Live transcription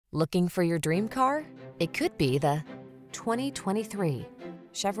Looking for your dream car? It could be the 2023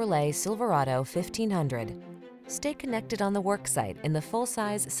 Chevrolet Silverado 1500. Stay connected on the worksite in the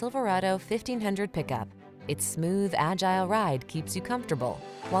full-size Silverado 1500 pickup. Its smooth, agile ride keeps you comfortable,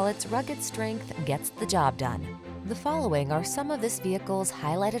 while its rugged strength gets the job done. The following are some of this vehicle's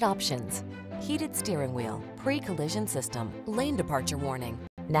highlighted options: heated steering wheel, pre-collision system, lane departure warning,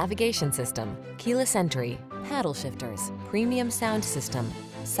 navigation system, keyless entry, paddle shifters, premium sound system,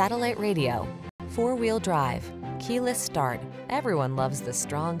 satellite radio, four-wheel drive, keyless start. Everyone loves the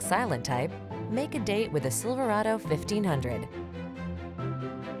strong, silent type. Make a date with a Silverado 1500.